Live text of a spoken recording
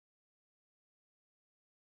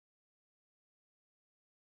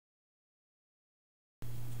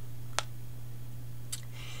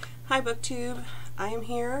Hi Booktube, I am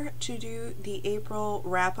here to do the April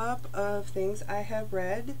wrap-up of things I have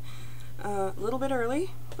read. A little bit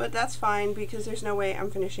early, but that's fine because there's no way I'm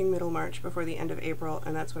finishing middle March before the end of April,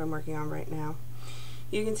 and that's what I'm working on right now.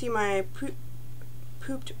 You can see my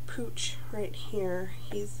pooped pooch right here.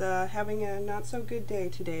 He's having a not so good day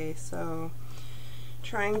today, so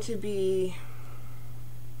trying to be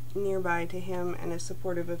nearby to him and as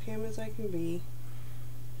supportive of him as I can be,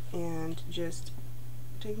 and just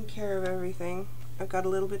taking care of everything. I've got a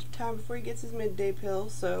little bit of time before he gets his midday pill,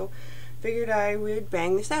 so figured I would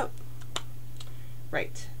bang this out.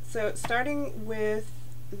 Right, so starting with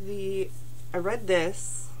I read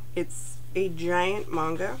this. It's a giant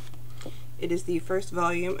manga. It is the first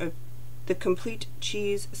volume of The Complete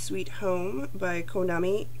Cheese Sweet Home by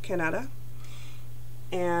Konami Kanada,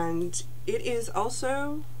 and it is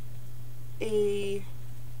also a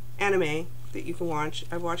anime that you can watch.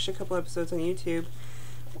 I've watched a couple episodes on YouTube,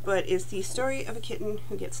 but it's the story of a kitten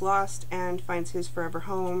who gets lost and finds his forever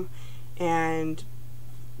home and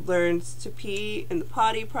learns to pee in the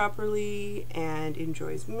potty properly and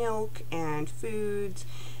enjoys milk and foods,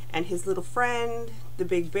 and his little friend, the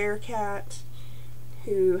big bear cat,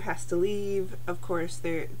 who has to leave. Of course,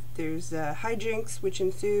 there's hijinks which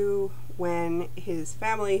ensue when his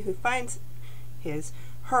family, who finds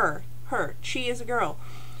she is a girl,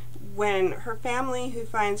 when her family who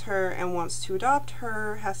finds her and wants to adopt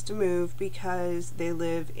her has to move because they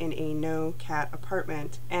live in a no cat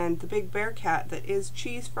apartment, and the big bear cat that is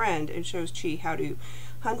Chi's friend and shows Chi how to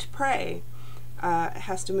hunt prey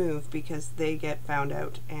has to move because they get found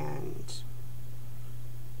out. And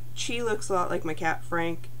Chi looks a lot like my cat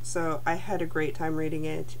Frank, so I had a great time reading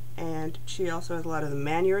it, and Chi also has a lot of the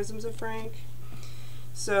mannerisms of Frank.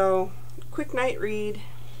 So quick night read,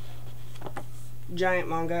 giant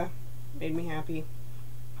manga, made me happy.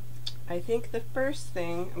 I think the first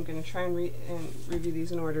thing, I'm going to try and review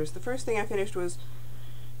these in orders. The first thing I finished was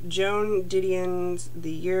Joan Didion's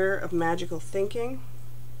The Year of Magical Thinking,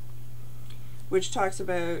 which talks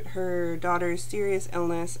about her daughter's serious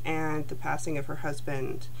illness and the passing of her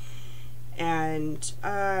husband. And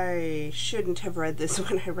I shouldn't have read this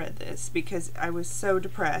when I read this because I was so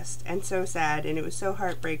depressed and so sad, and it was so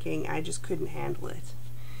heartbreaking. I just couldn't handle it.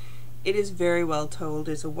 It is very well told.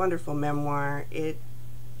 It's a wonderful memoir. It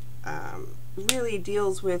really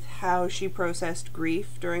deals with how she processed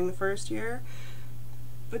grief during the first year,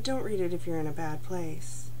 but don't read it if you're in a bad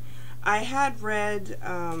place. I had read,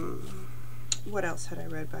 what else had I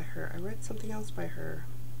read by her? I read something else by her.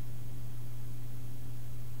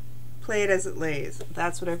 Play It As It Lays.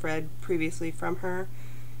 That's what I've read previously from her,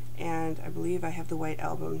 and I believe I have the White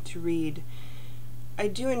Album to read. I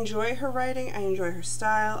do enjoy her writing, I enjoy her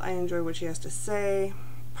style, I enjoy what she has to say.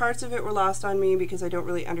 Parts of it were lost on me because I don't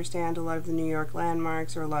really understand a lot of the New York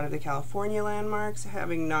landmarks or a lot of the California landmarks,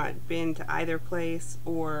 having not been to either place,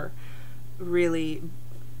 or really,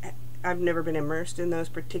 I've never been immersed in those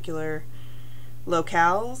particular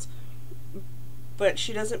locales. But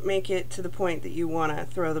she doesn't make it to the point that you want to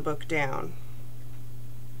throw the book down.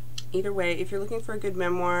 Either way, if you're looking for a good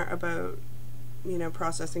memoir about, you know,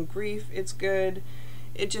 processing grief, it's good.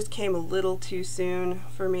 It just came a little too soon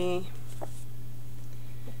for me.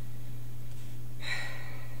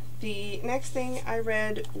 The next thing I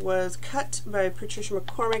read was Cut by Patricia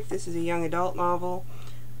McCormick. This is a young adult novel,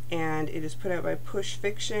 and it is put out by Push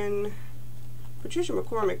Fiction. Patricia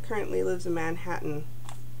McCormick currently lives in Manhattan.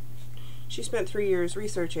 She spent 3 years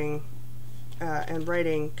researching and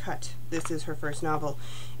writing Cut. This is her first novel.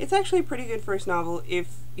 It's actually a pretty good first novel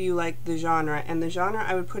if you like the genre, and the genre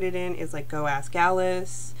I would put it in is like Go Ask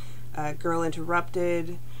Alice, Girl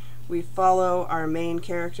Interrupted. We follow our main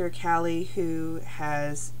character, Callie, who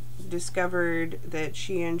has discovered that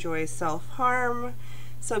she enjoys self-harm.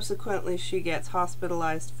 Subsequently, she gets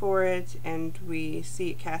hospitalized for it, and we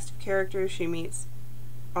see a cast of characters she meets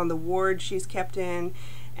on the ward she's kept in,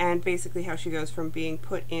 and basically how she goes from being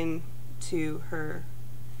put in to her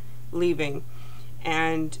leaving.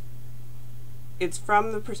 And it's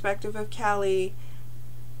from the perspective of Callie,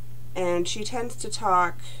 and she tends to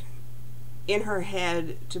talk in her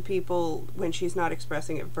head to people when she's not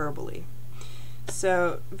expressing it verbally.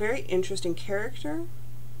 So, very interesting character.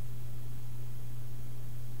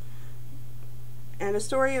 And a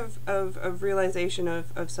story of realization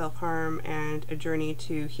of self-harm and a journey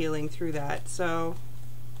to healing through that. So,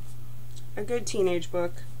 a good teenage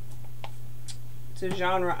book. It's a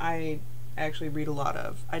genre I actually read a lot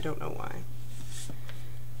of. I don't know why.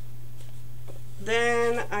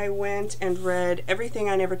 Then I went and read Everything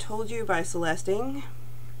I Never Told You by Celeste Ng.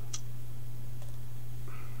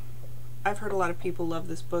 I've heard a lot of people love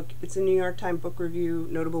this book. It's a New York Times Book Review,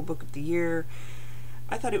 Notable Book of the Year.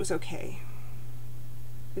 I thought it was okay.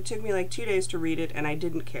 It took me like 2 days to read it, and I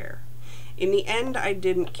didn't care. In the end, I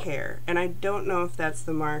didn't care, and I don't know if that's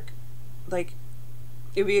the mark. Like,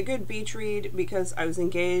 it would be a good beach read because I was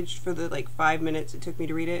engaged for the like 5 minutes it took me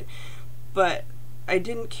to read it, but I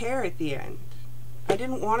didn't care at the end. I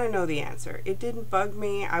didn't want to know the answer. It didn't bug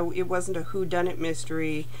me. It wasn't a whodunit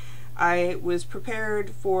mystery. I was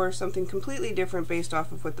prepared for something completely different based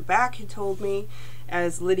off of what the back had told me,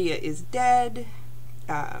 as Lydia is dead,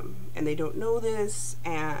 and they don't know this,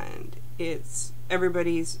 and it's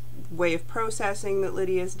everybody's way of processing that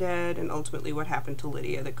Lydia is dead, and ultimately what happened to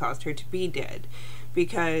Lydia that caused her to be dead,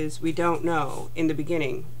 because we don't know in the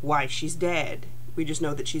beginning why she's dead. We just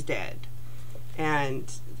know that she's dead.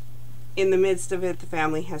 And in the midst of it, the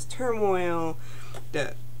family has turmoil.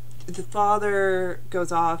 The father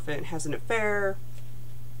goes off and has an affair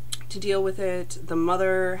to deal with it. The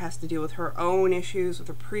mother has to deal with her own issues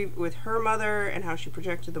with her mother and how she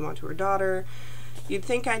projected them onto her daughter. You'd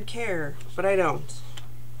think I'd care, but I don't.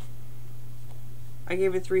 I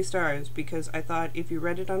gave it 3 stars because I thought if you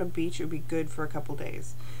read it on a beach, it would be good for a couple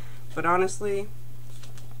days. But honestly,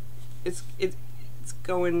 it's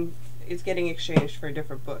getting exchanged for a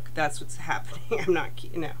different book. That's what's happening. I'm not,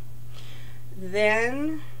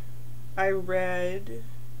 Then I read,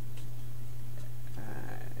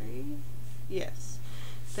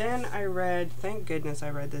 Then I read, thank goodness I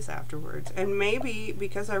read this afterwards. And maybe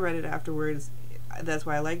because I read it afterwards, that's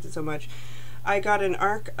why I liked it so much. I got an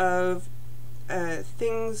arc of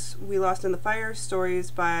Things We Lost in the Fire,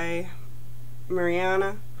 stories by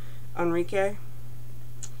Mariana Enrique.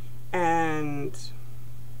 And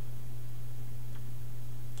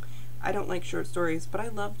I don't like short stories, but I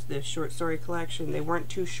loved this short story collection. They weren't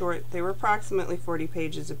too short. They were approximately 40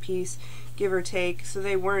 pages a piece, give or take, so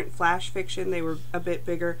they weren't flash fiction. They were a bit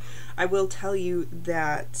bigger. I will tell you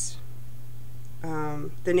that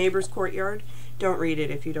The Neighbor's Courtyard, don't read it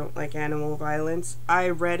if you don't like animal violence. I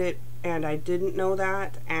read it and I didn't know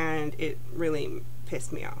that, and it really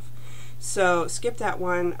pissed me off. So skip that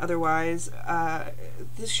one. Otherwise,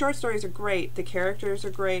 the short stories are great. The characters are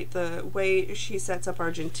great. The way she sets up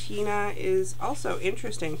Argentina is also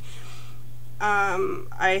interesting.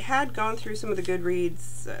 I had gone through some of the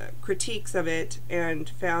Goodreads critiques of it and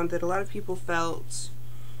found that a lot of people felt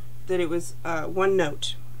that it was one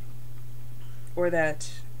note, or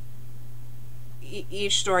that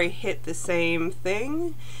each story hit the same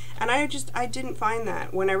thing. And I didn't find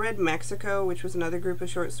that. When I read Mexico, which was another group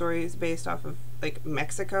of short stories based off of, like,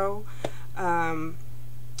 Mexico, I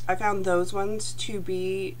found those ones to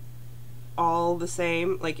be all the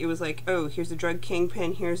same. Like, it was like, oh, here's a drug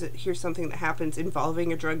kingpin, here's something that happens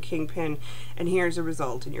involving a drug kingpin, and here's a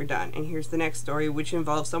result, and you're done. And here's the next story, which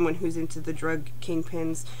involves someone who's into the drug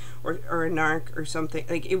kingpins, or a narc or something.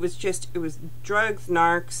 Like, it was drugs,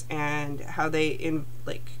 narcs, and how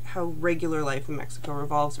regular life in Mexico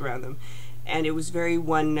revolves around them. And it was very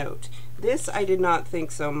one note. This, I did not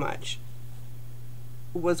think so much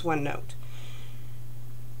was one note.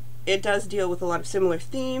 It does deal with a lot of similar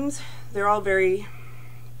themes. They're all very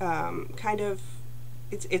kind of,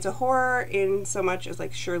 it's a horror in so much as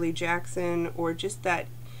like Shirley Jackson, or just that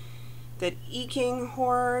eking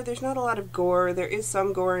horror. There's not a lot of gore. There is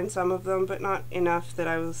some gore in some of them, but not enough that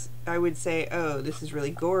I would say, oh, this is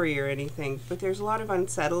really gory or anything. But there's a lot of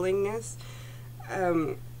unsettlingness.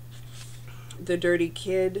 The Dirty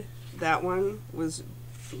Kid, that one was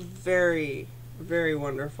very, very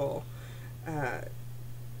wonderful.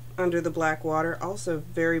 Under the Black Water, also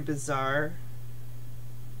very bizarre.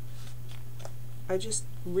 I just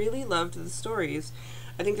really loved the stories.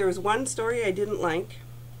 I think there was one story I didn't like.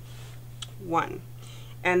 One.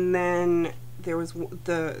 And then there was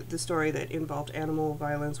the story that involved animal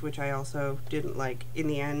violence, which I also didn't like in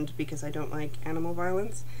the end because I don't like animal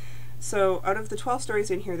violence. So out of the 12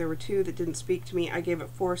 stories in here, there were 2 that didn't speak to me. I gave it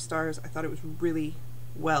 4 stars. I thought it was really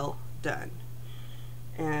well done.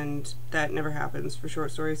 And that never happens for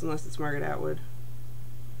short stories unless it's Margaret Atwood.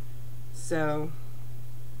 So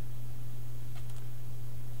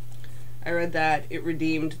I read that. It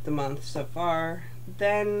redeemed the month so far.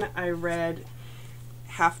 Then I read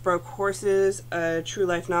Half Broke Horses, a true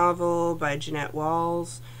life novel by Jeanette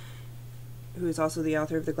Walls, who is also the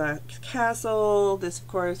author of The Glass Castle. This, of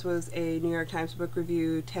course, was a New York Times Book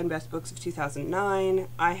Review, 10 Best Books of 2009.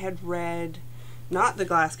 I had read, not The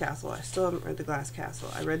Glass Castle, I still haven't read The Glass Castle.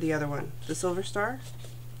 I read the other one, The Silver Star?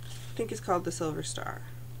 I think it's called The Silver Star.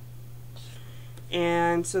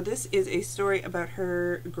 And so this is a story about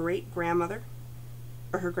her great-grandmother,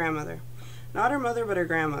 or her grandmother. Not her mother, but her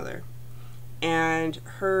grandmother. And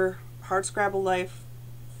her hardscrabble life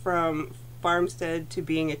from farmstead to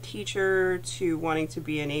being a teacher to wanting to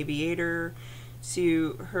be an aviator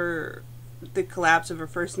to the collapse of her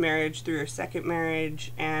first marriage through her second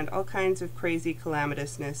marriage and all kinds of crazy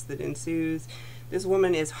calamitousness that ensues. This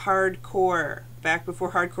woman is hardcore, back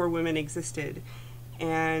before hardcore women existed.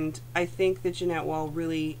 And I think that Jeanette Wall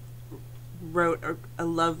really wrote a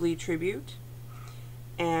lovely tribute.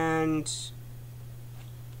 And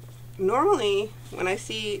normally, when I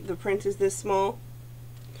see the print is this small,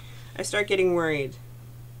 I start getting worried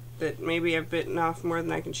that maybe I've bitten off more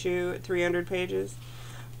than I can chew at 300 pages.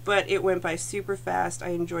 But it went by super fast. I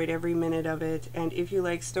enjoyed every minute of it. And if you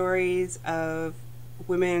like stories of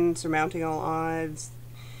women surmounting all odds.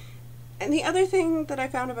 And the other thing that I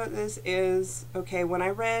found about this is, okay, when I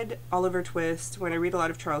read Oliver Twist, when I read a lot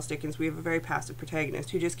of Charles Dickens, we have a very passive protagonist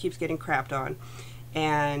who just keeps getting crapped on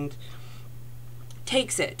and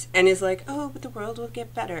takes it and is like, oh, but the world will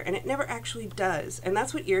get better. And it never actually does. And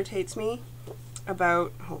that's what irritates me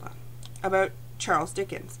about, about Charles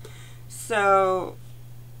Dickens. So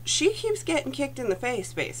she keeps getting kicked in the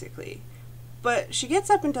face, basically. But she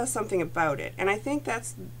gets up and does something about it. And I think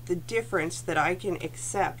that's the difference that I can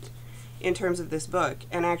accept in terms of this book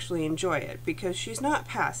and actually enjoy it. Because she's not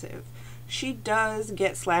passive. She does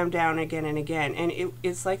get slammed down again and again. And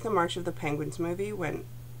it's like the March of the Penguins movie when,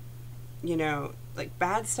 you know, like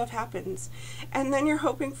bad stuff happens. And then you're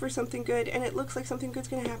hoping for something good. And it looks like something good's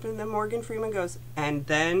going to happen. And then Morgan Freeman goes, and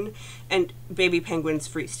baby penguins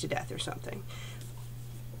freeze to death or something.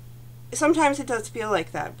 Sometimes it does feel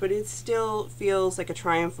like that, but it still feels like a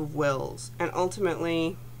triumph of wills and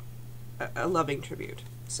ultimately a loving tribute.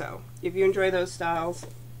 So if you enjoy those styles,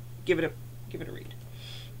 give it a read.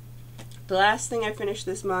 The last thing I finished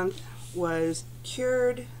this month was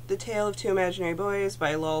Cured: The Tale of Two Imaginary Boys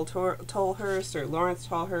by Lawrence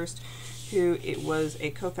Tolhurst, who it was a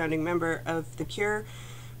co-founding member of The Cure,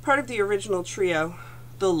 part of the original trio,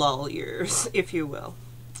 the Lull years, if you will.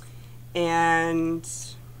 And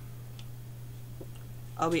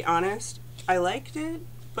I'll be honest, I liked it,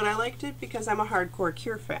 but I liked it because I'm a hardcore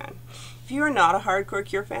Cure fan. If you are not a hardcore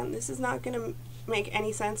Cure fan, this is not going to make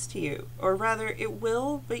any sense to you. Or rather, it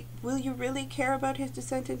will, but will you really care about his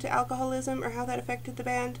descent into alcoholism or how that affected the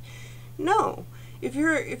band? No. If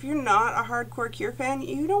you're not a hardcore Cure fan,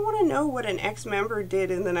 you don't want to know what an ex-member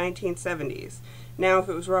did in the 1970s. Now, if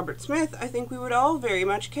it was Robert Smith, I think we would all very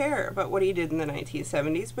much care about what he did in the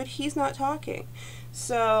 1970s, but he's not talking.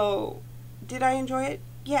 So, did I enjoy it?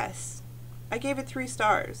 Yes. I gave it 3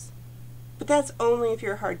 stars. But that's only if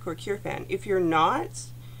you're a hardcore Cure fan. If you're not,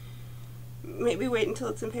 maybe wait until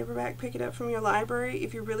it's in paperback, pick it up from your library.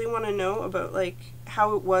 If you really want to know about like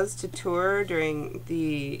how it was to tour during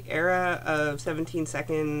the era of 17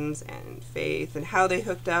 Seconds and Faith and how they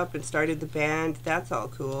hooked up and started the band, that's all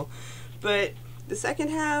cool. But the second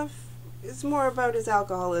half is more about his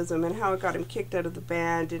alcoholism and how it got him kicked out of the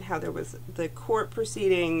band and how there was the court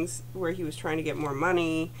proceedings where he was trying to get more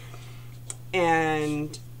money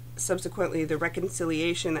and subsequently the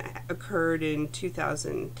reconciliation that occurred in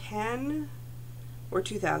 2010 or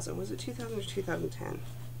 2000. Was it 2000 or 2010?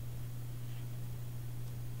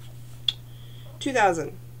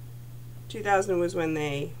 2000. 2000 was when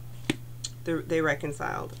they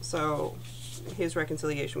reconciled. So his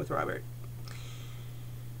reconciliation with Robert.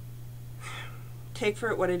 Take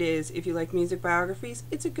for it what it is. If you like music biographies,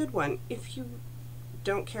 it's a good one. If you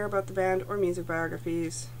don't care about the band or music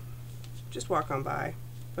biographies, just walk on by.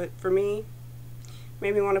 But for me,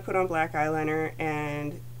 made me want to put on black eyeliner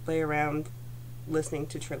and lay around listening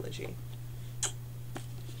to Trilogy.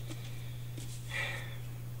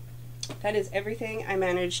 That is everything I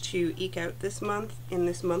managed to eke out this month, in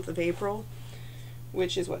this month of April,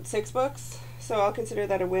 which is what, 6 books? So I'll consider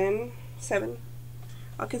that a win. 7?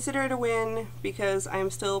 I'll consider it a win because I'm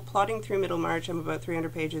still plodding through Middlemarch. I'm about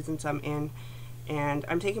 300 pages and some in, and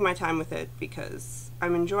I'm taking my time with it because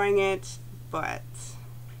I'm enjoying it, but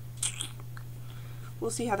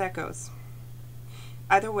we'll see how that goes.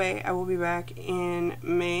 Either way, I will be back in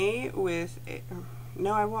May with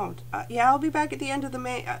no, I won't. Yeah, I'll be back at the end of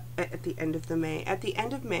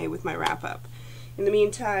May with my wrap up. In the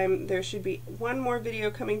meantime, there should be one more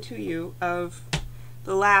video coming to you of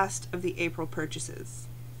the last of the April purchases.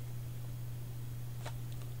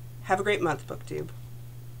 Have a great month, Booktube.